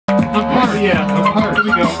Yeah, here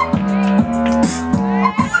we go.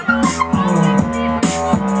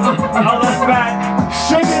 Oh, that's right.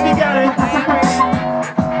 Shake it if you got it.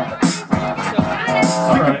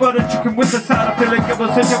 Chicken butter chicken with the side. I feel like it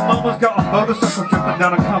was in your mama's got a motorcycle dripping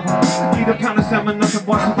down a cover. Eat a pound of salmon, nothing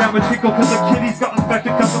wash it down with treacle. Cause the kitty's got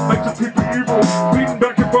infected cause it makes the people evil. Beating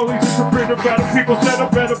back your rollies, it's a breed of better people. Said I'm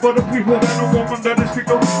better but the people than a woman that is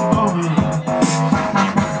fecal.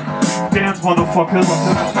 Dance motherfuckers.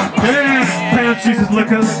 Yeah, pants, Jesus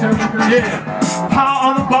liquors. Yeah. Power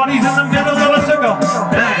on the bodies in the middle of a circle.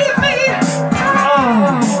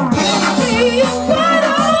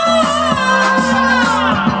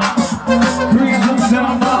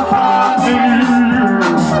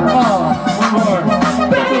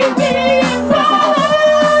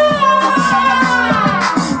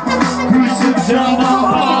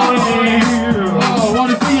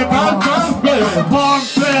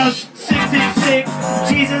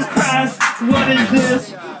 Jesus Christ, what is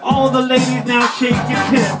this? All the ladies now shake your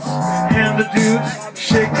tits, and the dudes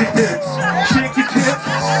shake your dicks. Shake your tits,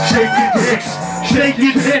 shake your dicks, shake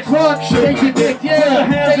your dicks, what? Shake your dick, yeah. Put your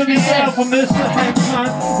hands in the air for Mr. Hanksman,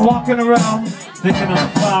 walking around, thinking I'm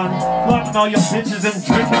fine, watching all your bitches and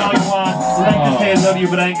drinking all your wine. Like to say I love you,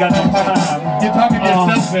 but I ain't got no time. You're talking to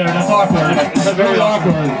yourself there, that's awkward. That's very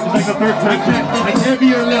awkward. It's like the third person. I can't be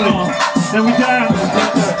your Lily. Then we dance.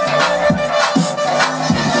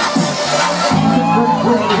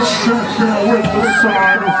 With the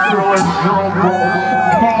side of filling drumroll,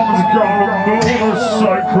 Mom's got a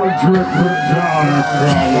motorcycle dripping down her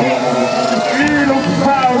collar. Eat a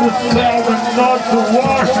pound of salmon, not to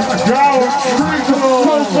wash it down. Treacle.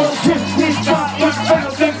 Cause some kitty's got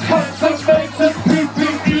infected, cuts and makes it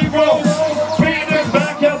pee-pee evil. Beating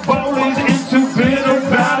back your bullies into bitter,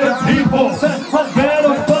 battered people.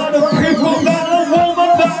 Better, better people than a woman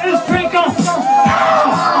that is treacle.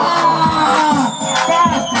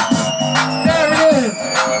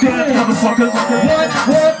 Motherfuckers,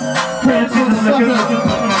 what? Prince in the liquor.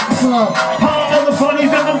 All the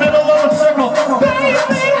bunnies in the middle of a circle. Baby,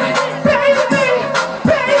 baby, baby,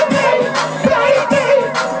 baby, baby,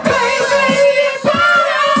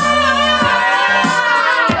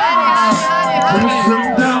 greasing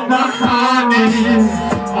down my honey.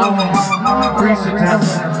 Greasing down,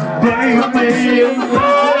 baby,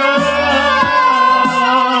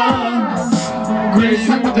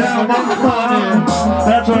 greasing down my honey.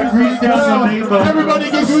 That's why I grease down your neighbor. Everybody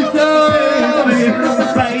get greased down.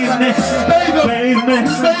 Bathe me, bathe me,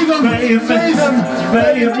 bathe me, bathe me, bathe me,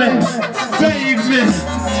 bathe me, bathe me,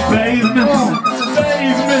 bathe me,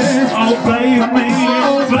 oh bathe me,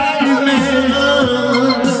 bathe me.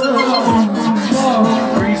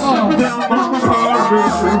 Grease down my heart.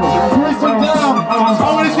 Grease down. I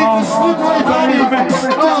want to see some slippery body. Bathe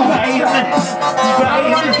me, I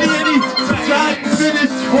don't want to see any not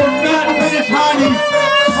finished or not finished honeys.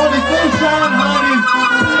 Only sunshine honeys.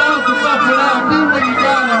 Shout the fuck it out. Do what you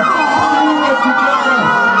gotta. Do what you gotta.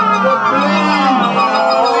 But please.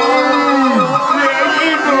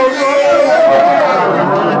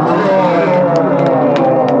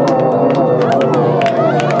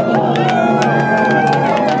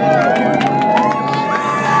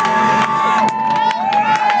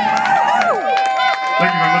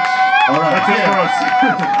 Thank you very much. All right. That's it for us.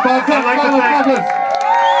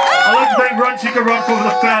 I'd like to thank Run Chica Run for the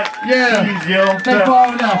fat. Yeah. Please, yo. Thanks for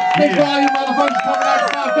all y'all. Thanks for all you motherfuckers coming out to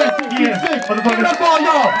Bathe 666. Give it up all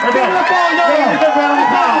y'all. Give it up all y'all. Give it up all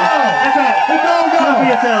y'all. That's right. It's all y'all. Clap for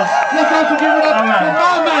yourselves. Let's also give it up for my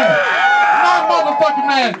man. My motherfucking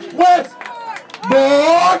man. West.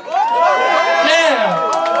 Boy. Yeah.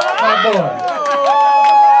 My boy.